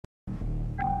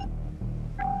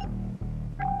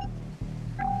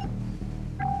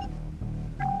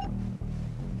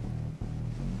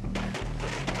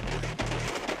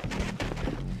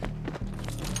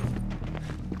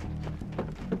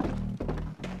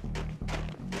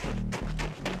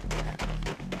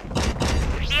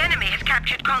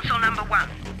captured console number 1.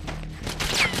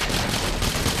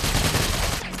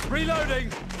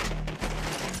 Reloading!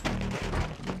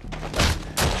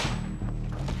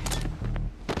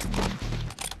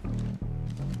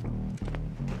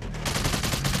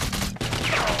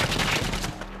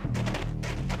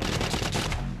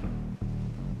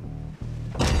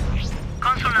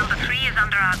 Console number 3 is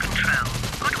under our control.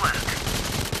 Good work.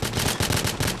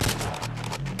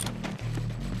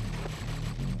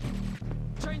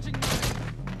 Changing.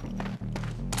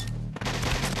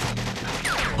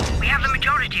 We have the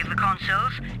majority of the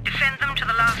consoles. Defend them to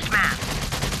the last man.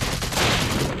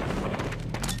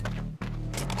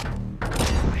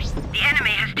 The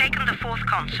enemy has taken the 4th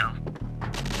console.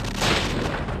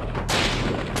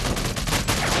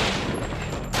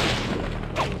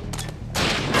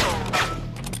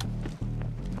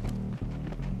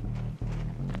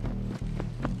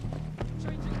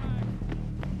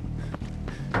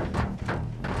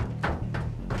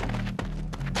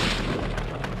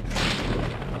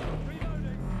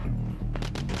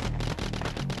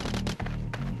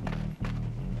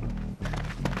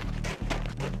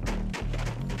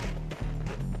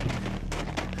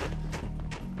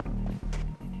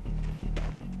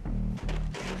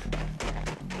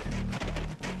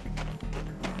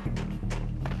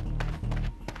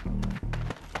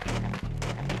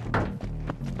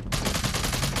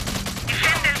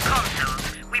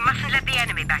 Let the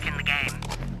enemy back in the game.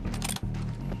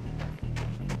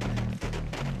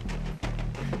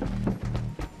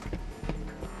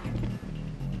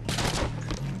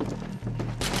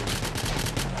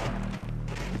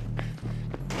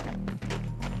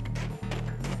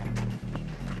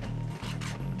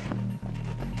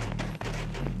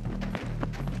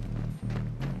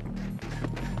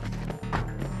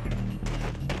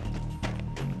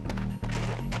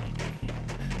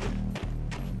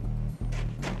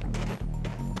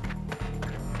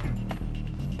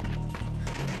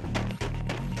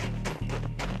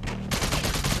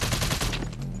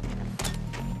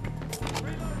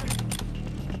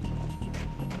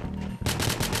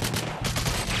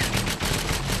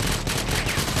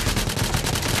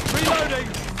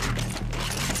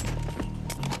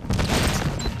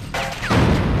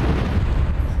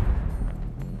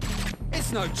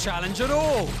 It's no challenge at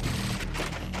all.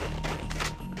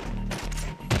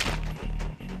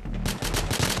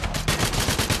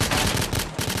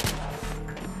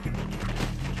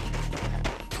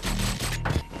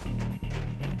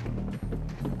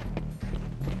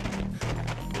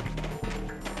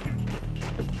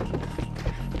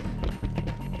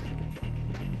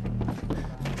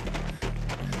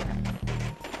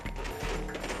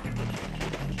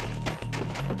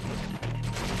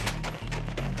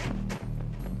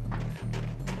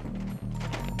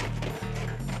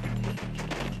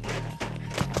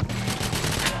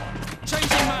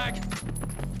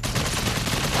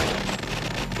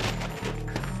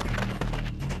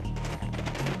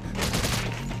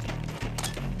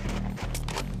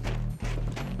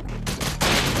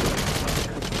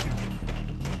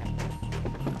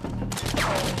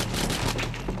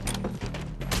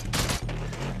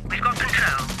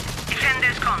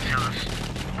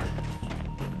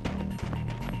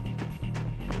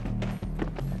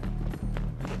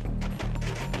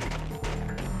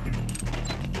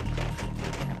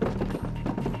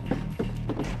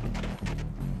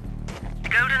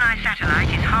 Goldeneye satellite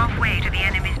is halfway to the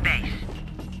enemy's base.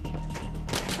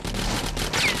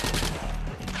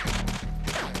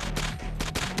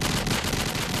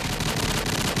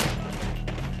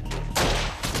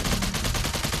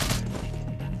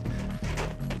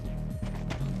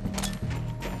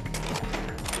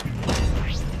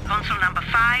 Console number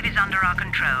 5 is under our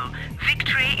control.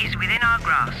 Victory is within our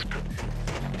grasp.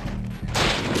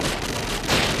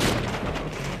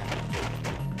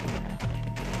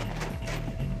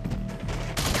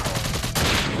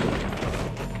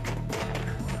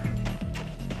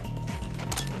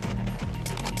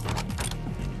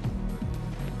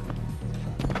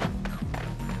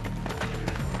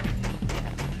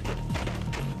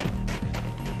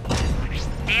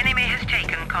 The enemy has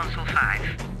taken Console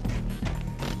 5.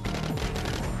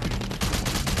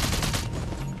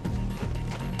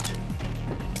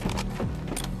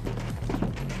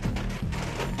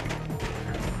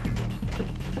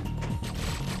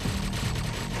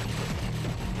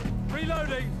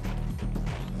 Reloading!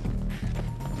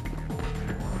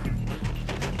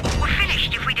 We're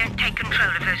finished if we don't take control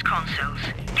of those consoles.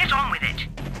 Get on with it.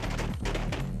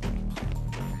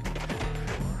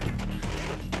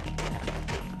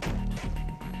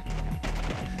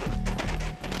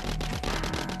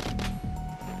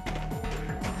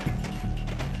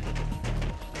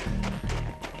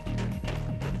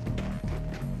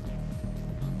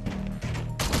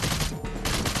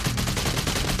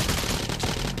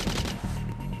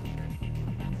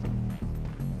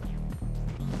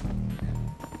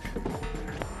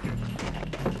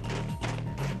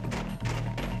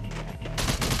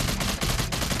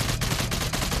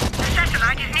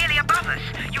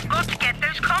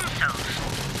 consoles.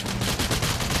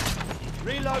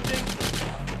 Reloading.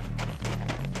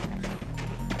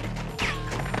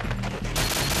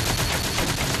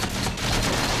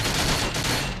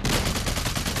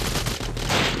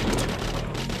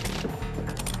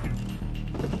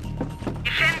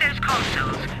 Defend those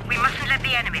consoles. We mustn't let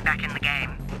the enemy back in the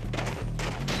game.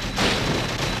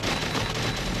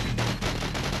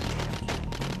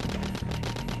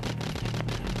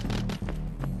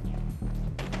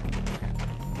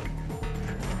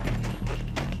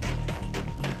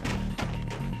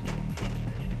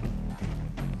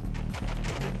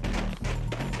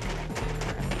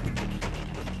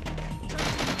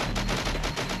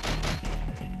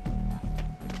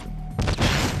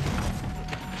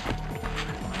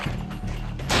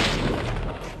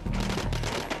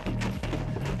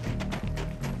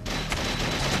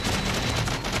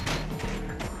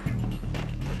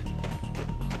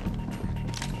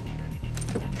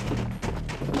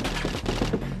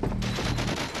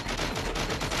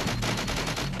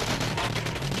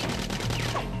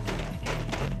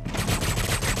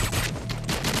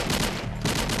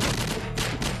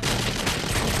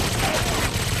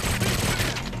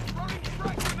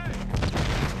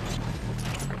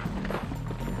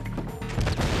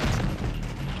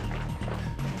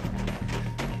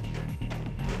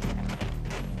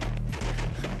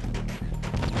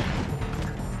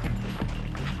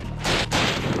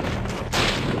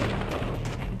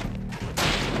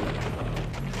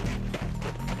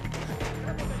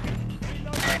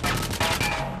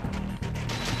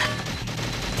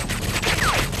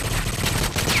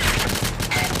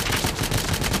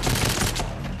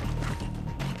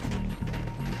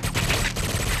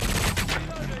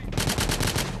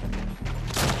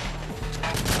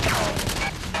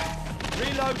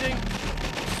 Reloading.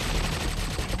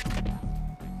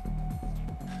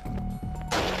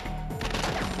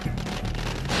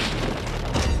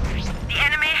 The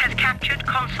enemy has captured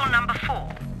console number 4.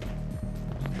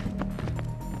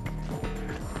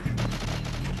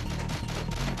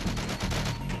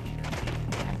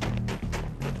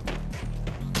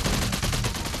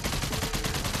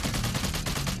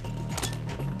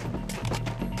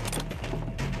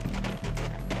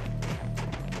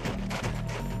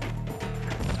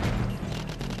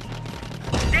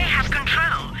 They have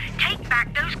control. Take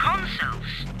back those consoles.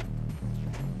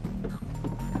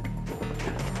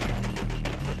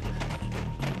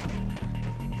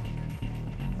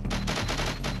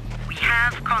 We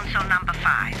have console number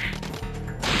 5.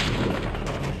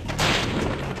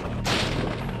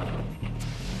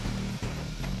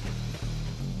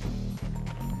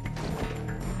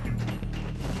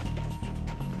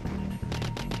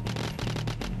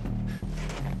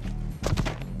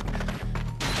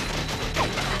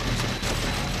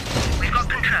 We've got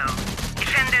control.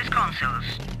 Defend those consoles.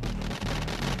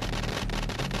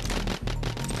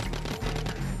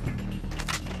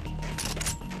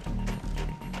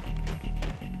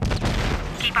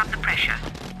 Keep up the pressure.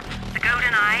 The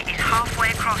Goldeneye is halfway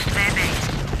across to their base.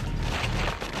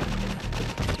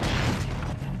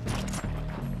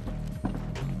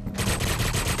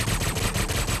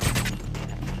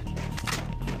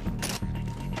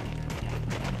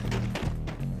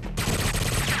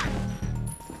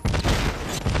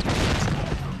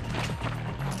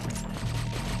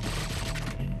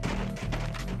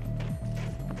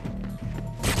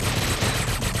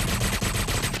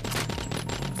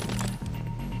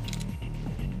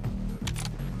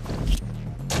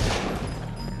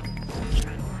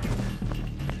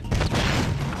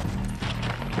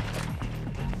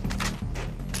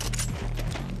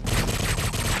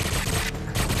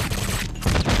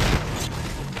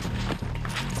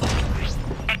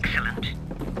 Excellent.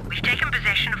 We've taken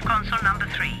possession of console number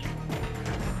 3.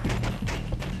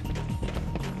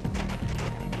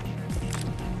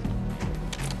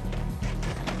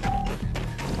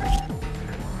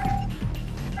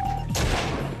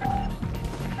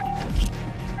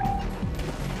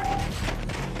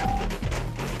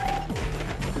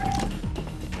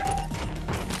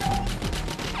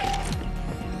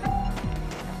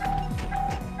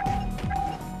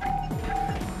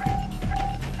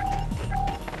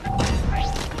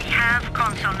 We have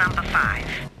console number 5.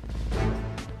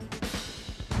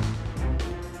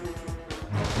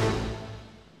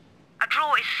 A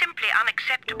draw is simply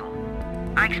unacceptable.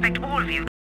 I expect all of you